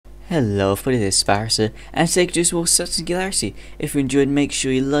Hello everybody, this is SPARROWICE, and today we do more To Singularity. If you enjoyed, make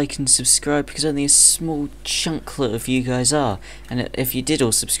sure you like and subscribe, because only a small chunklet of you guys are, and if you did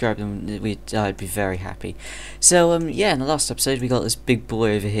all subscribe, then I'd be very happy. So yeah, in the last episode we got this big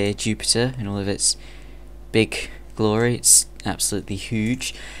boy over here, Jupiter, in all of its big glory. It's absolutely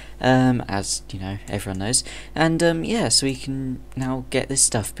huge, as you know, everyone knows. And yeah, so we can now get this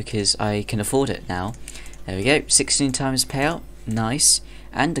stuff because I can afford it now. There we go, 16 times payout, nice.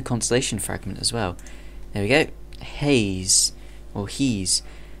 And a constellation fragment as well. There we go. Haze, or He's,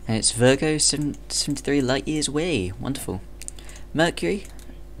 and it's Virgo, 73 light years away. Wonderful. Mercury,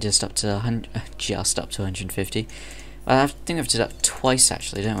 just up to 150. Well, I think we have to do that twice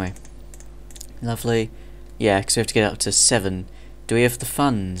actually, don't we? Lovely. Yeah, because we have to get up to 7. Do we have the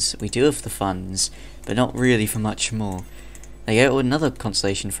funds? We do have the funds, but not really for much more. There you go. Oh, another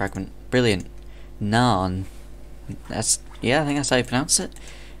constellation fragment. Brilliant. Narn. Yeah, I think that's how you pronounce it.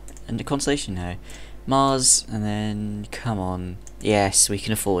 And the constellation now. Mars, and then, come on. Yes, we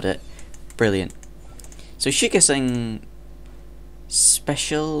can afford it. Brilliant. So we should get something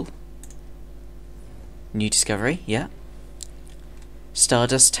special. New discovery, yeah.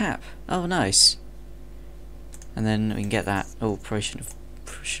 Stardust tap. Oh, nice. And then we can get that. Oh, probably should have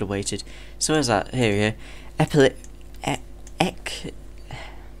waited. So where's that? Here we go.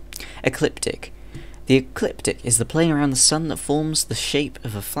 Ecliptic. The ecliptic is the plane around the Sun that forms the shape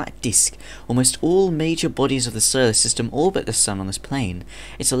of a flat disk. Almost all major bodies of the solar system orbit the Sun on this plane.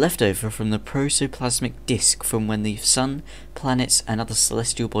 It's a leftover from the protoplasmic disk from when the Sun, planets, and other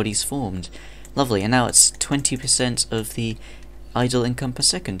celestial bodies formed. Lovely, and now it's 20% of the idle income per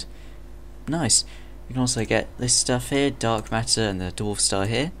second. Nice. We can also get this stuff here, dark matter, and the dwarf star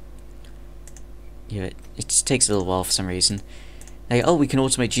here. Yeah, it just takes a little while for some reason. Oh, we can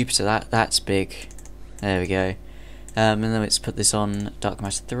automate Jupiter. That's big. There we go. And then let's put this on dark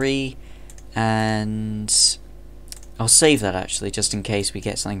matter 3, and I'll save that actually, just in case we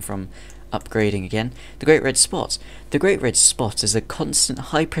get something from upgrading again. The Great Red Spot. The Great Red Spot is a constant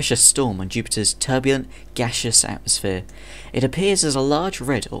high-pressure storm on Jupiter's turbulent, gaseous atmosphere. It appears as a large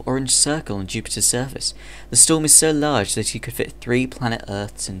red or orange circle on Jupiter's surface. The storm is so large that you could fit 3 planet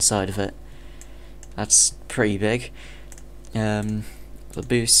Earths inside of it. That's pretty big. The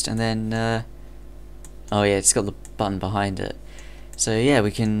boost, and then oh yeah, it's got the button behind it. So yeah,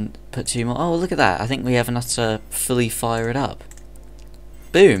 we can put 2 more. Oh, look at that. I think we have enough to fully fire it up.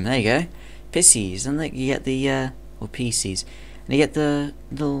 Boom, there you go. Pisces, and then you get the, or PCs. And you get the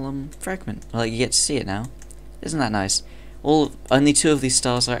little fragment. Like, you get to see it now. Isn't that nice? Only 2 of these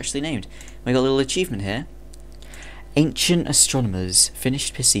stars are actually named. We got a little achievement here. Ancient astronomers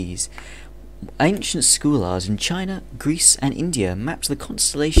finished Pisces. Ancient scholars in China, Greece, and India mapped the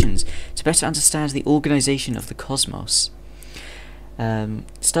constellations to better understand the organization of the cosmos.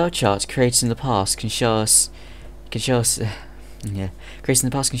 Star charts created in the past can show us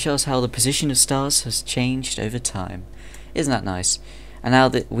how the position of stars has changed over time. Isn't that nice? And now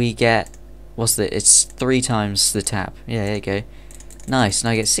that we get, it's 3 times the tap. Yeah, there you go. Nice. Now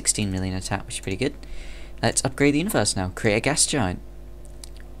I get 16 million a tap, which is pretty good. Let's upgrade the universe now. Create a gas giant.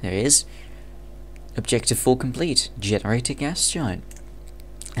 There it is. Objective 4 complete. Generate a gas giant.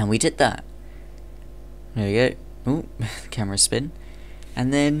 And we did that. There we go. Ooh, the camera spin.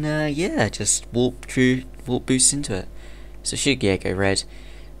 And then, yeah, just warp boost into it. So should go red.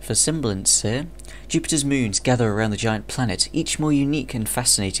 For semblance here, Jupiter's moons gather around the giant planet, each more unique and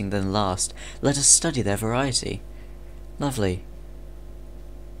fascinating than the last. Let us study their variety. Lovely.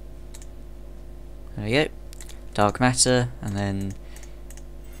 There we go. Dark matter, and then...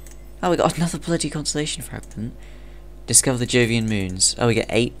 Oh, we got another bloody constellation fragment. Discover the Jovian moons. Oh, we get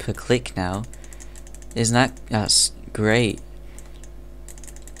 8 per click now. That's great.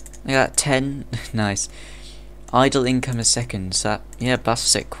 We got 10. Nice. Idle income a second. So that, yeah,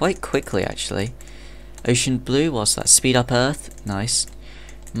 buffs it quite quickly actually. Ocean blue, what's that? Speed up Earth. Nice.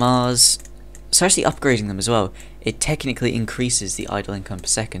 Mars. So actually upgrading them as well, it technically increases the idle income per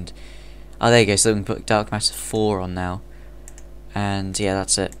second. Oh, there you go. So we can put dark matter 4 on now. And yeah,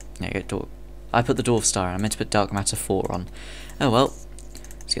 that's it. There you go. I put the dwarf star on. I meant to put dark matter 4 on. Oh well.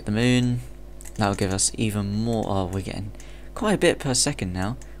 Let's get the moon. That'll give us even more. Oh, we're getting quite a bit per second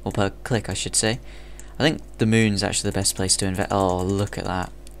now. Or per click, I should say. I think the moon's actually the best place to invest. Oh, look at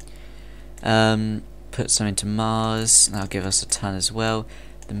that. Put some into Mars. That'll give us a ton as well.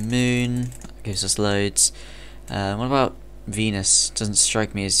 The moon gives us loads. What about Venus? Doesn't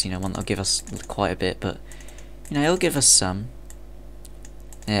strike me as, one that'll give us quite a bit, but it'll give us some.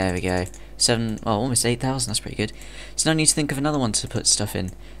 There we go. 7, almost 8,000, that's pretty good. So now I need to think of another one to put stuff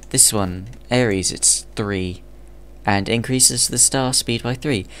in. This one, Aries, it's 3. and increases the star speed by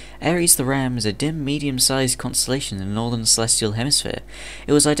 3. Aries the Ram is a dim, medium-sized constellation in the northern celestial hemisphere.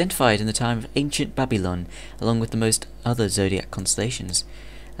 It was identified in the time of ancient Babylon, along with the most other zodiac constellations.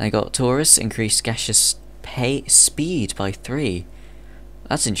 And I got Taurus, increased gaseous speed by 3.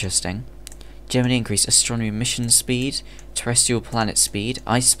 That's interesting. Gemini increased astronomy mission speed, terrestrial planet speed,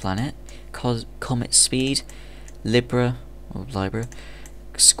 ice planet, comet speed, Libra,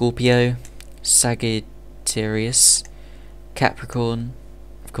 Scorpio, Sagittarius, Capricorn,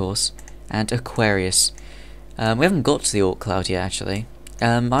 of course, and Aquarius. We haven't got to the Oort cloud yet, actually.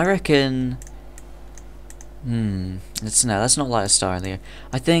 I reckon... let's not light a star in the air.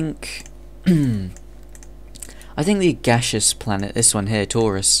 I think... I think the gaseous planet, this one here,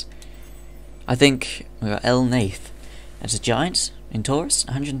 Taurus. I think we got El Nath. It's a giant in Taurus,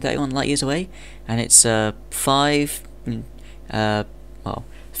 131 light years away, and it's 5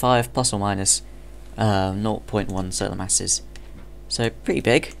 plus or minus 0.1 solar masses. So pretty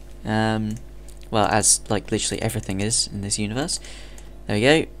big. Well, as like literally everything is in this universe. There we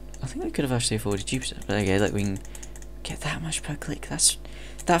go. I think we could have actually avoided Jupiter, but there we go. Look, we can get that much per click.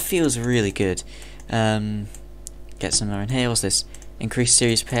 That feels really good. Get some more in here. What's this? Increased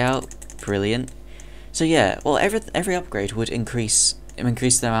series payout. Brilliant. So yeah, well, every upgrade would increase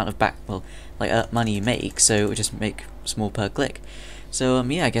the amount of money you make. So it would just make small per click. So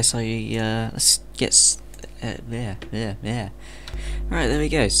yeah, I guess let's get yeah. Right, there we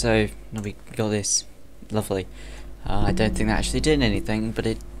go. So now we got this. Lovely. I don't think that actually did anything, but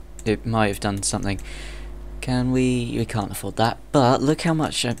it might have done something. Can we can't afford that. But look how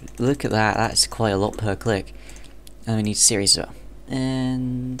much. Look at that. That's quite a lot per click. And we need series up.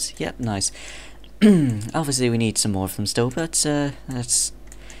 And yep, nice. Obviously we need some more of them still, but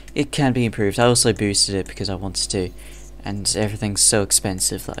it can be improved. I also boosted it because I wanted to, and everything's so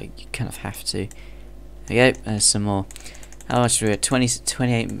expensive that you kind of have to. There you go, there's some more. How much do we get?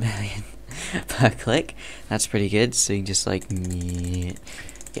 28 million per click. That's pretty good. So you can just like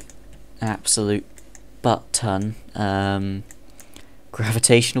get absolute butt ton.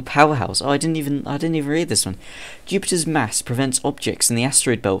 Gravitational powerhouse. Oh, I didn't even read this one. Jupiter's mass prevents objects in the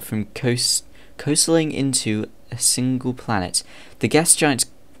asteroid belt from coastaling into a single planet. The gas giant's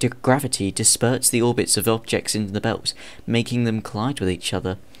gravity disperses the orbits of objects in the belt, making them collide with each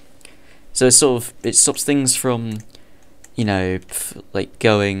other. So it stops things from, like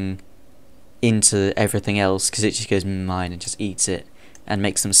going into everything else, because it just goes mine and just eats it and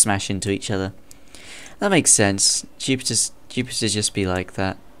makes them smash into each other. That makes sense. Jupiter's just be like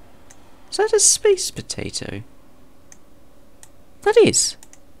that. Is that a space potato? That is.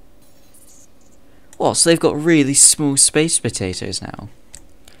 What, so they've got really small space potatoes now?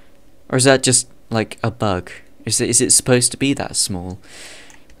 Or is that just like a bug? Is it supposed to be that small?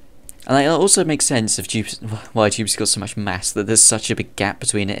 And it also makes sense of why Jupiter's got so much mass, that there's such a big gap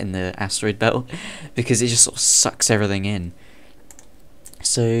between it and the asteroid belt, because it just sort of sucks everything in.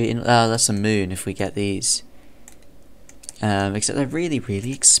 So that's a moon if we get these. Except they're really,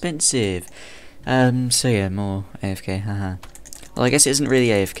 really expensive. So yeah, more AFK, haha. Well, I guess it isn't really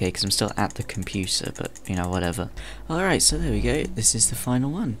AFK because I'm still at the computer, but, whatever. Alright, so there we go. This is the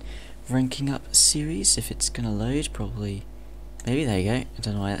final one. Ranking up series, if it's gonna load, probably. Maybe, there you go. I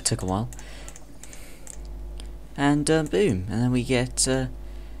don't know why that took a while. And, boom. And then we get,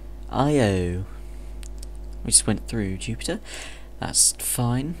 Io. We just went through Jupiter. That's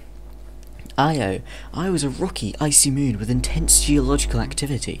fine. Io is a rocky, icy moon with intense geological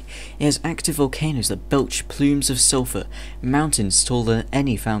activity. It has active volcanoes that belch plumes of sulfur, mountains taller than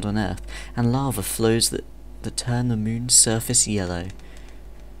any found on Earth, and lava flows that turn the moon's surface yellow.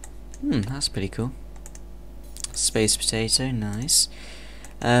 That's pretty cool. Space potato, nice.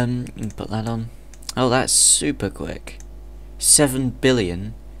 Put that on. Oh, that's super quick. 7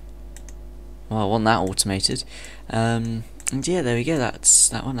 billion. Well, I want that automated. And yeah, there we go, that's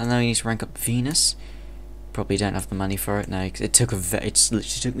that one. And now we need to rank up Venus. Probably don't have the money for it now, because it literally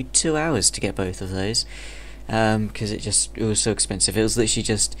took me 2 hours to get both of those. Because it was so expensive. It was literally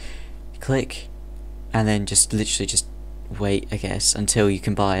just click, and then literally just wait, I guess, until you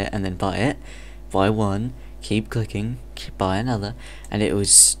can buy it, and then buy it. Buy one, keep clicking, buy another, and it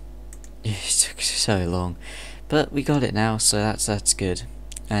took so long. But we got it now, so that's good.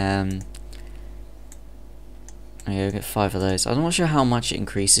 Okay, we'll get 5 of those. I'm not sure how much it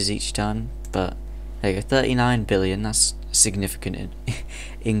increases each time, but there you go, 39 billion, that's a significant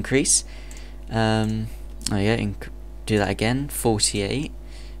increase. Oh yeah, do that again,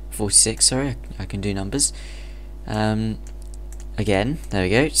 46, sorry, I can do numbers. Again, there we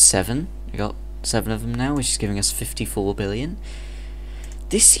go, 7, we got 7 of them now, which is giving us 54 billion.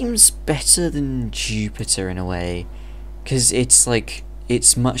 This seems better than Jupiter in a way. because it's like,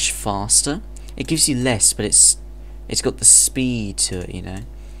 it's much faster. It gives you less, but it's got the speed to it, you know.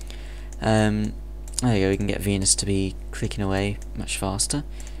 There you go, we can get Venus to be clicking away much faster.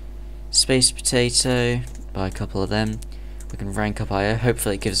 Space Potato, buy a couple of them. We can rank up IO,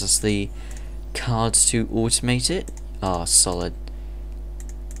 hopefully it gives us the cards to automate it. Oh, solid.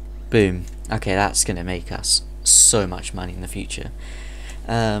 Boom. Okay, that's going to make us so much money in the future.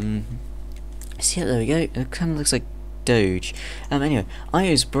 So yeah, there we go. It kind of looks like Doge. Anyway,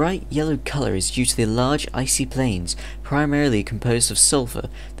 Io's bright yellow colour is due to the large icy plains, primarily composed of sulphur,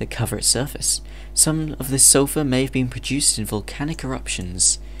 that cover its surface. Some of this sulphur may have been produced in volcanic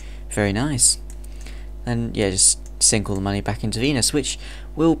eruptions. Very nice. And yeah, just sink all the money back into Venus, which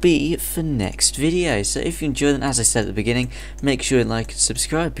will be for next video. So if you enjoyed it, as I said at the beginning, make sure to like and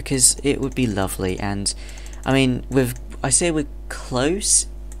subscribe, because it would be lovely. And I mean, I say we're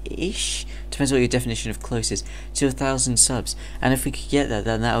close-ish, depends what your definition of close is, to 1,000 subs. And if we could get that,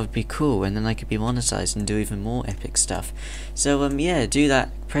 then that would be cool, and then I could be monetized and do even more epic stuff. So yeah, do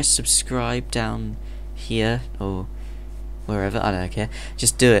that. Press subscribe down here or wherever, I don't care.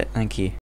 Just do it. Thank you.